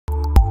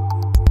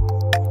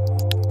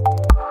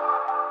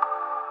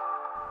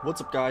What's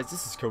up guys,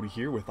 this is Cody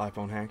here with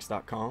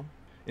iPhoneHacks.com,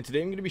 and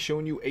today I'm going to be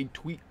showing you a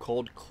tweak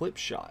called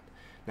ClipShot.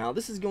 Now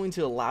this is going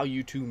to allow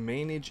you to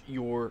manage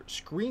your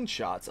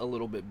screenshots a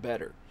little bit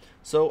better.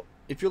 So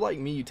if you're like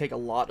me, you take a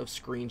lot of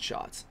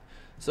screenshots.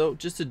 So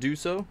just to do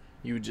so,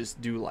 you would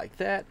just do like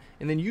that,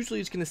 and then usually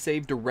it's going to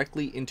save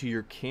directly into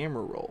your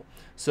camera roll.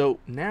 So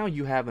now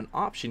you have an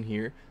option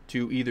here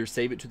to either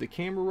save it to the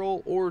camera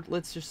roll, or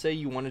let's just say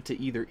you wanted to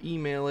either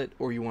email it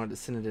or you wanted to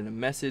send it in a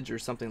message or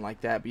something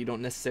like that, but you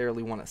don't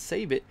necessarily want to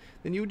save it.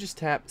 Then you would just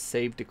tap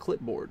save to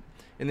clipboard,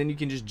 and then you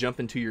can just jump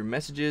into your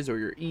messages or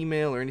your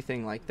email or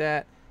anything like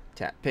that,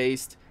 tap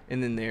paste,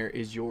 and then there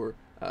is your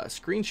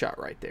screenshot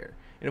right there.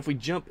 And if we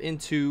jump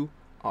into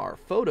our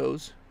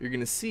photos, you're going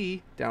to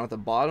see down at the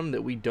bottom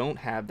that we don't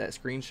have that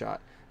screenshot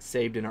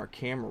saved in our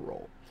camera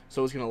roll.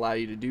 So it's going to allow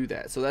you to do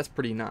that. So that's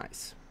pretty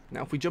nice.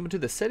 Now if we jump into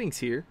the settings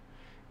here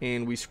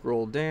and we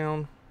scroll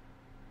down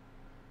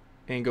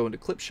and go into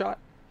ClipShot,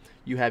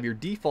 you have your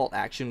default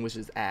action, which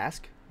is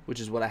ask, which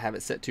is what I have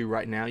it set to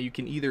right now. You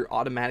can either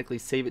automatically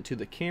save it to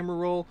the camera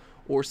roll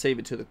or save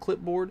it to the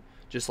clipboard,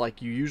 just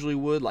like you usually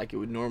would, like it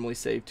would normally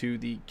save to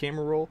the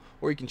camera roll,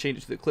 or you can change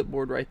it to the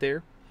clipboard right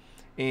there.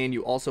 And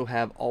you also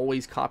have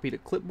always copy to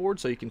clipboard,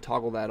 so you can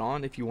toggle that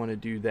on if you want to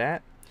do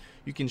that.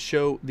 You can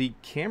show the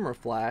camera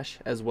flash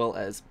as well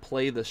as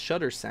play the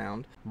shutter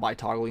sound by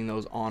toggling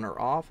those on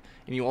or off.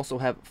 And you also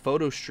have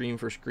photo stream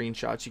for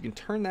screenshots. You can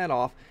turn that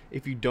off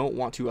if you don't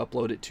want to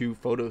upload it to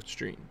photo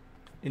stream.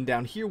 And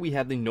down here we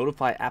have the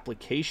notify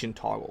application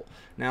toggle.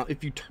 Now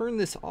if you turn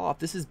this off,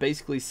 this is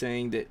basically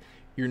saying that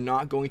you're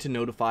not going to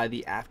notify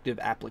the active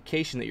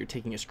application that you're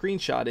taking a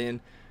screenshot in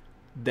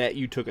that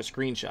you took a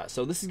screenshot.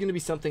 So this is going to be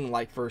something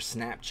like for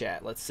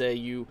Snapchat. Let's say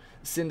you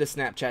send a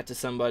Snapchat to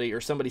somebody,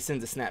 or somebody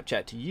sends a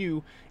Snapchat to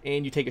you,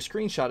 and you take a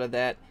screenshot of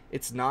that.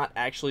 It's not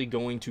actually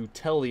going to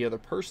tell the other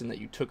person that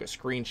you took a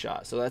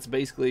screenshot. So that's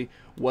basically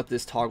what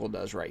this toggle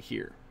does right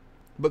here.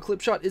 But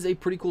ClipShot is a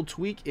pretty cool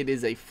tweak. It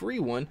is a free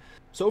one,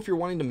 so if you're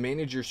wanting to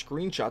manage your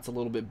screenshots a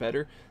little bit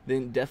better,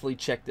 then definitely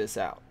check this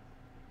out.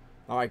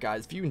 Alright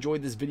guys, if you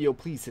enjoyed this video,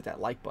 please hit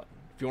that like button.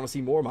 If you want to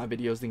see more of my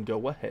videos, then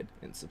go ahead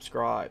and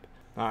subscribe.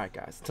 Alright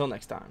guys, until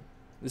next time,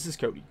 this is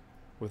Cody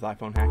with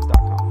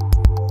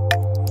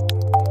iPhoneHacks.com.